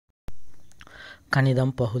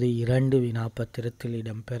கணிதம் பகுதி 2 வினாப்பத்திரத்தில்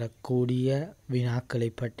இடம்பெறக்கூடிய வினாக்களை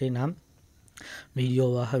பற்றி நாம்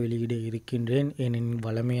வீடியோவாக வெளியிட இருக்கின்றேன். எனினும்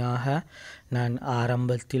வழமையாக நான்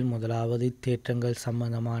ஆரம்பத்தில் முதலாவது தேற்றங்கள்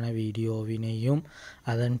சம்பந்தமான வீடியோவினையும்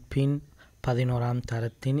அதன் பின் 11ஆம்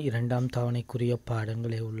தரத்தின் 2ஆம் தவணைக்குரிய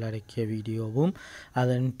பாடங்களை உள்ளடக்கிய வீடியோவும்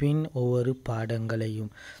அதன் பின் ஒவ்வொரு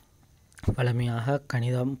பாடங்களையும் வழமையாக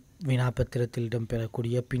கணிதம் வினாப்பத்திரத்தில்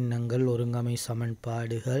இடம்பெறக்கூடிய பின்னங்கள், ஒருங்கமை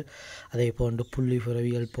சமன்பாடுகள், அதே போன்று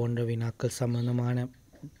புள்ளிவிரவியல் போன்ற வினாக்கள் சம்பந்தமான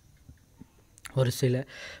ஒரு சில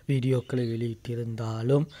வீடியோக்களை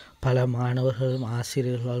வெளியிட்டிருந்தாலும் பல மாணவர்களும்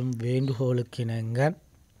ஆசிரியர்களும் வேண்டுகோளுக்கிணங்க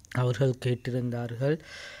அவர்கள் கேட்டிருந்தார்கள்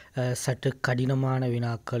சற்று கடினமான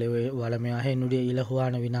வினாக்களை. வழமையாக என்னுடைய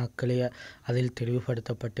இலகுவான வினாக்களை அதில்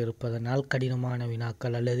தெளிவுபடுத்தப்பட்டிருப்பதனால் கடினமான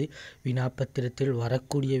வினாக்கள் அல்லது வினாப்பத்திரத்தில்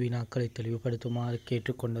வரக்கூடிய வினாக்களை தெளிவுபடுத்துமாறு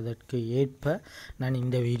கேட்டுக்கொண்டதற்கு ஏற்ப நான்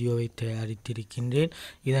இந்த வீடியோவை தயாரித்திருக்கின்றேன்.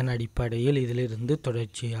 இதன் அடிப்படையில் இதிலிருந்து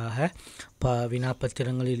தொடர்ச்சியாக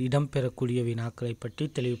வினாப்பத்திரங்களில் இடம்பெறக்கூடிய வினாக்களை பற்றி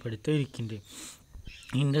தெளிவுபடுத்த இருக்கின்றேன்.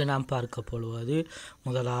 இன்று நாம் பார்க்க போவது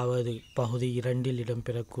முதலாவது பகுதி 2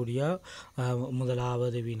 இடம்பெறக்கூடிய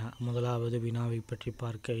முதலாவது வினாவை பற்றி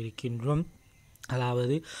பார்க்க இருக்கின்றோம்.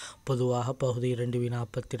 அதாவது பொதுவாக பகுதி 2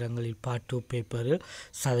 வினாப்பத்திரங்களில் பார்ட் 2 பேப்பரில்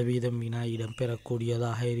சதவீதம் வினா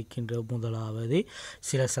இடம்பெறக்கூடியதாக இருக்கின்ற முதலாவது.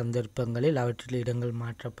 சில சந்தர்ப்பங்களில் அவற்றில் இடங்கள்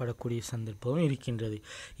மாற்றப்படக்கூடிய சந்தர்ப்பமும் இருக்கின்றது.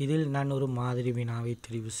 இதில் நான் ஒரு மாதிரி வினாவை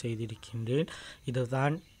தெரிவு செய்திருக்கின்றேன்.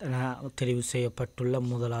 இதுதான் தெரிவு செய்யப்பட்டுள்ள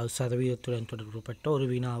முதலாவது சதவீதத்துடன் தொடர்புபட்ட ஒரு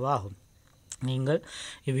வினாவாகும். நீங்கள்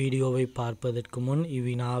இவ்வீடியோவை பார்ப்பதற்கு முன்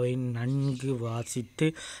இவ்வினாவை நன்கு வாசித்து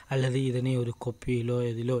அல்லது இதனை ஒரு கொப்பியிலோ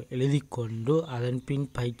எதிலோ எழுதி கொண்டு அதன் பின்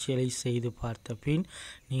பயிற்சிகளை செய்து பார்த்த பின்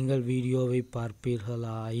நீங்கள் வீடியோவை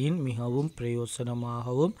பார்ப்பீர்களாயின் மிகவும்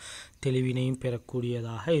பிரயோசனமாகவும் தெளிவினையும்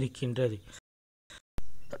பெறக்கூடியதாக இருக்கின்றது.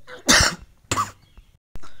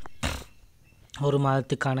 ஒரு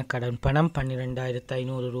மாதத்துக்கான கடன் பணம்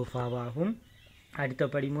 12,500 ரூபாவாகும். அடுத்த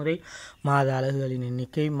படிமுறை மாத அலகுகளின்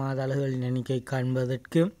எண்ணிக்கை. மாத அலகுகளின் எண்ணிக்கை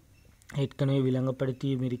காண்பதற்கு ஏற்கனவே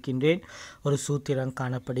விளங்கப்படுத்தியும் இருக்கின்றேன். ஒரு சூத்திரம்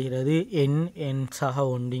காணப்படுகிறது. எண் சக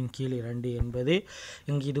 1/2 என்பது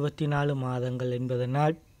இங்கு 24 மாதங்கள்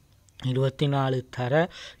என்பதனால் 24 தர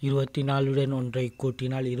 24உடன் 1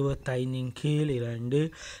 கூட்டினால் 25/2.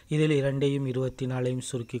 இதில் 2ஐயும் 24ஐயும்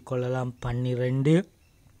சுருக்கிக் கொள்ளலாம். 12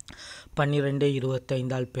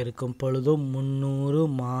 25ஆல் பெருக்கும் பொழுது 300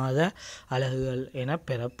 மாத அலகுகள் என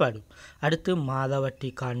பெறப்படும். அடுத்து மாத வட்டி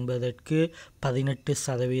காண்பதற்கு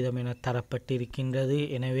 18% என தரப்பட்டிருக்கின்றது.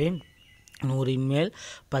 எனவே 100ன் மேல்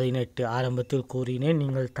 18 ஆரம்பத்தில் கூறினேன்.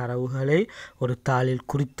 நீங்கள் தரவுகளை ஒரு தாளில்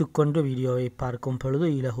குறித்து கொண்டு வீடியோவை பார்க்கும் பொழுது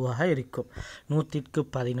இலகுவாக இருக்கும். 100ற்கு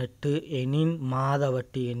 18 எனின் மாத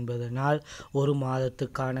வட்டி என்பதனால் ஒரு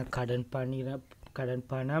மாதத்துக்கான கடன்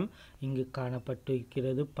பணம் இங்கு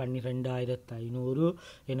காணப்பட்டிருக்கிறது 12,500.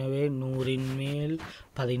 எனவே 100ன் மேல்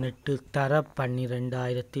 18 தர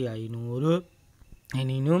 12,500.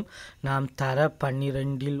 எனினும் நாம் தர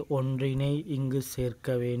 12இல் 1னை இங்கு சேர்க்க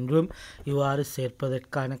வேண்டும். இவ்வாறு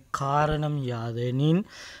சேர்ப்பதற்கான காரணம் யாதெனின்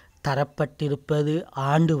தரப்பட்டிருப்பது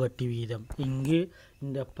ஆண்டு வட்டி வீதம். இங்கு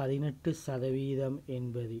இந்த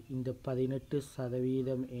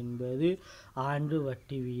 18% என்பது ஆண்டு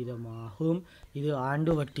வட்டி வீதமாகும். இது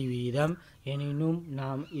ஆண்டு வட்டி வீதம். எனினும்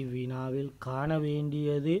நாம் இவ்வினாவில் காண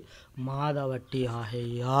வேண்டியது மாத வட்டி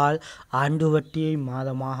ஆகையால் ஆண்டு வட்டியை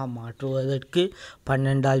மாதமாக மாற்றுவதற்கு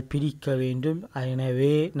 12ஆல் பிரிக்க வேண்டும்.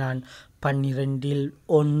 எனவே நான் 12இல்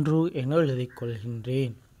 1 என எழுதிக்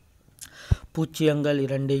கொள்கின்றேன். பூச்சியங்கள்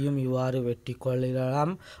 2ஐயும் இவ்வாறு வெட்டி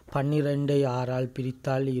கொள்ளலாம். 12ஐ 6ஆல்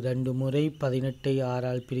பிரித்தால் 2 முறை, 18ஐ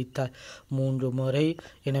 6ஆல் பிரித்தால் 3 முறை.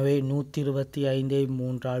 எனவே 125ஐ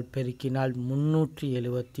 3ஆல் பெருக்கினால்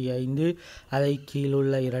 375. அதை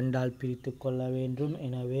கீழுள்ள 2ஆல் பிரித்து கொள்ள வேண்டும்.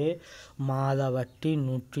 எனவே மாத வட்டி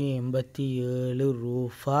 187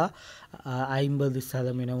 ரூபா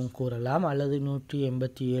 50% எனவும் கூறலாம் அல்லது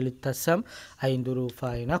 187.5 ரூபா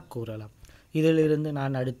என கூறலாம். இதிலிருந்து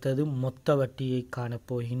நான் அடுத்தது மொத்த வட்டியை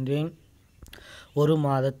காணப்போகின்றேன். ஒரு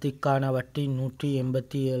மாதத்திற்கான வட்டி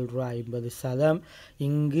 187 ரூபா 50%.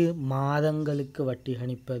 இங்கு மாதங்களுக்கு வட்டி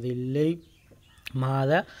கணிப்பதில்லை,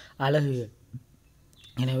 மாத அலகுகள்.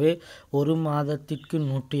 எனவே ஒரு மாதத்திற்கு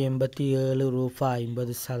 187 ரூபா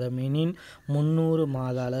 50% எனின் 300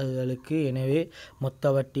 மாத அலகுகளுக்கு. எனவே மொத்த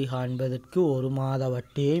வட்டி காண்பதற்கு ஒரு மாத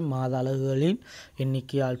வட்டியை மாத அலகுகளின்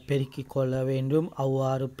எண்ணிக்கையால் பெருக்கிக் கொள்ள வேண்டும்.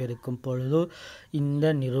 அவ்வாறு பெருக்கும் பொழுது இந்த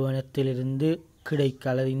நிறுவனத்திலிருந்து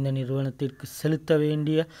இந்த நிறுவனத்திற்கு செலுத்த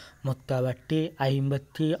வேண்டிய மொத்த வட்டி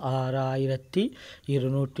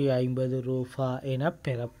 56,250 ரூபா என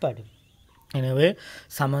பெறப்படும். எனவே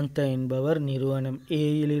சமந்த என்பவர் நிறுவனம்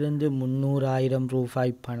ஏயிலிருந்து 300,000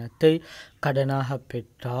 ரூபாய் பணத்தை கடனாக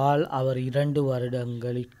பெற்றால் அவர் 2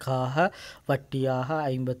 வருடங்களுக்காக வட்டியாக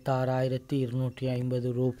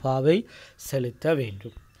 56,250 ரூபாவை செலுத்த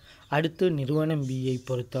வேண்டும். அடுத்து நிறுவனம் பியை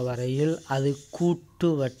பொறுத்தவரையில் அது கூட்டு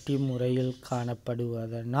வட்டி முறையில்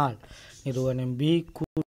காணப்படுவதனால் நிறுவனம் பி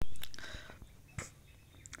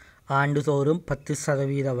ஆண்டுதோறும்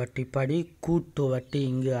 10% வட்டிப்படி கூட்டு வட்டி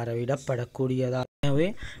இங்கு அறவிடப்படக்கூடியதா. எனவே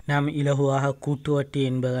நாம் இலகுவாக கூட்டு வட்டி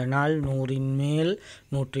என்பதனால் 100 மேல்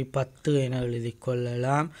 110 என எழுதி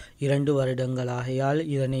கொள்ளலாம். 2 வருடங்கள் ஆகையால்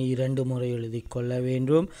இதனை 2 முறை எழுதி கொள்ள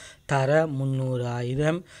வேண்டும். தர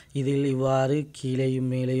 300,000. இதில் இவ்வாறு கீழேயும்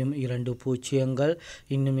மேலேயும் 2 பூஜ்ஜியங்கள்,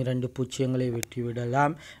 இன்னும் 2 பூஜ்ஜியங்களை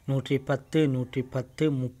வெட்டிவிடலாம். 110 110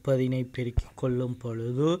 30 பெருக்கிக் கொள்ளும்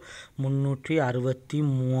பொழுது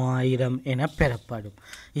 363,000 என பெறப்படும்.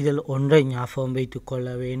 இதில் ஒன்றை ஞாபகம் வைத்துக் கொள்ள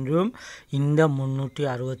வேண்டும். இந்த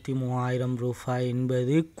 363,000 ரூபாய்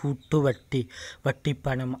என்பது கூட்டு வட்டி, வட்டி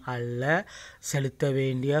பணம் அல்ல, செலுத்த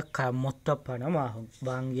வேண்டிய மொத்த பணம் ஆகும்.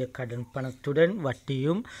 வாங்கிய கடன் பணத்துடன்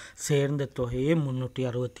வட்டியும் சேர்ந்த தொகையே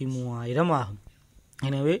 363,000 ஆகும்.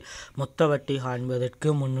 எனவே மொத்த வட்டி காண்பதற்கு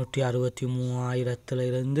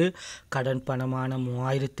 363,000 கடன் பணமான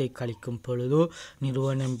 3,000 கழிக்கும் பொழுது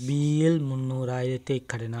நிறுவனம் பியில் 300,000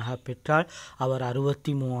 கடனாக பெற்றால் அவர்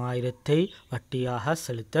 63,000 வட்டியாக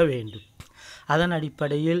செலுத்த வேண்டும். அதன்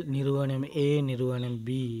அடிப்படையில் நிறுவனம் ஏ நிறுவனம்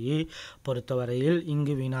பி பொறுத்தவரையில்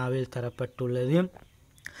இங்கு வினாவில் தரப்பட்டுள்ளது.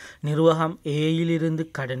 நிர்வாகம் ஏயிலிருந்து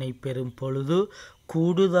கடனை பெறும் பொழுது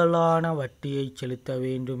கூடுதலான வட்டியை செலுத்த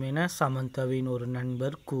வேண்டும் என சமந்தவின் ஒரு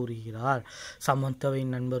நண்பர் கூறுகிறார்.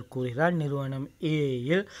 நிறுவனம்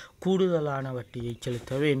ஏயில் கூடுதலான வட்டியை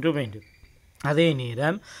செலுத்த வேண்டும் என்று. அதே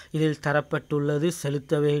நேரம் இதில் தரப்பட்டுள்ளது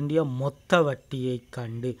செலுத்த வேண்டிய மொத்த வட்டியை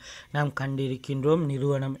கண்டு நாம் கண்டிருக்கின்றோம்.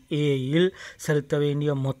 நிறுவனம் ஏயில் செலுத்த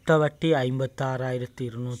வேண்டிய மொத்த வட்டி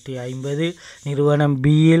 56,250, நிறுவனம்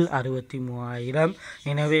பியில் 63,000.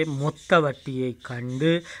 எனவே மொத்த வட்டியை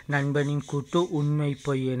கண்டு நண்பனின் கூட்டு உண்மை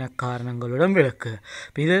பொய் என காரணங்களுடன் விளக்கு.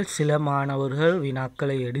 இதில் சில மாணவர்கள்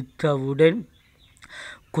வினாக்களை எடுத்தவுடன்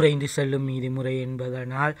குறைந்து செல்லும் மீதிமுறை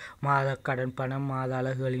என்பதனால் மாத கடன் பணம், மாத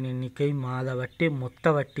அலகுகளின் எண்ணிக்கை, மாத வட்டி, மொத்த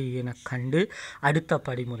வட்டி என கண்டு அடுத்த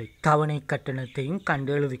படிமுறை தவணை கட்டணத்தையும்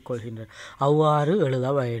கண்டு எழுதிக் கொள்கின்றனர். அவ்வாறு எழுத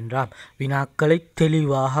வேண்டாம். வினாக்களை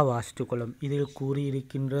தெளிவாக வாசித்துக் கொள்ளும். இதில்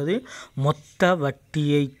கூறியிருக்கின்றது மொத்த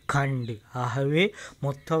வட்டியை கண்டு. ஆகவே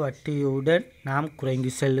மொத்த வட்டியுடன் நாம்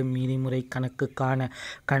குறைந்து செல்லும் மீதிமுறை கணக்குக்கான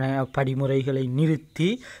படிமுறைகளை நிறுத்தி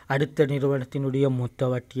அடுத்த நிறுவனத்தினுடைய மொத்த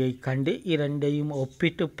வட்டியை கண்டு இரண்டையும்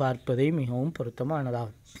ஒப்பிட்டு பார்ப்பதை மிகவும்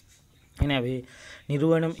பொருத்தமானதாகும். எனவே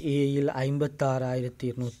நிறுவனம் ஏயில்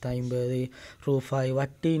 56,250 ரூபாய்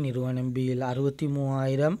வட்டி, நிறுவனம் பியில்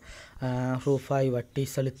 63,000 ரூபாய் வட்டி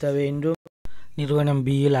செலுத்த வேண்டும். நிறுவனம்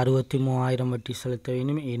பியில் 63,000 வட்டி செலுத்த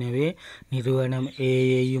வேண்டும். எனவே நிறுவனம்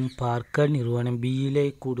ஏயையும் பார்க்க நிறுவனம் பியிலே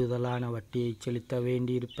கூடுதலான வட்டியை செலுத்த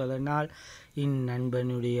வேண்டியிருப்பதனால்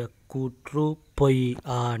இந்நண்பனுடைய கூற்று பொய்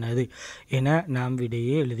ஆனது என நாம்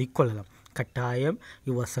விடையே எழுதி கொள்ளலாம். கட்டாயம்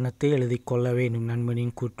இவ்வசனத்தை எழுதி கொள்ள வேண்டும்.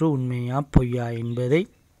 நண்பனின் கூற்று உண்மையா பொய்யா என்பதை.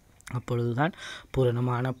 அப்பொழுதுதான்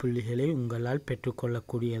பூரணமான புள்ளிகளை உங்களால்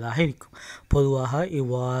பெற்றுக்கொள்ளக்கூடியதாக இருக்கும். பொதுவாக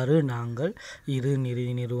இவ்வாறு நாங்கள் இரு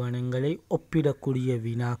நிறுவனங்களை ஒப்பிடக்கூடிய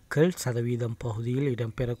வினாக்கள் சதவீதம் பகுதியில்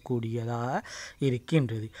இடம்பெறக்கூடியதாக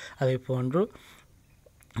இருக்கின்றது. அதே போன்று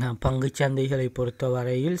பங்குச் சந்தைகளை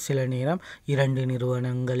பொறுத்தவரையில் சில நேரம் 2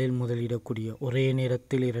 நிறுவனங்களில் முதலிடக்கூடிய ஒரே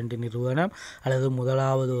நேரத்தில் 2 நிறுவனம் அல்லது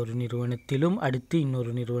முதலாவது ஒரு நிறுவனத்திலும் அடுத்து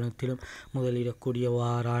இன்னொரு நிறுவனத்திலும்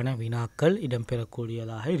முதலிடக்கூடியவாறான வினாக்கள்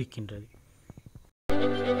இடம்பெறக்கூடியதாக இருக்கின்றது.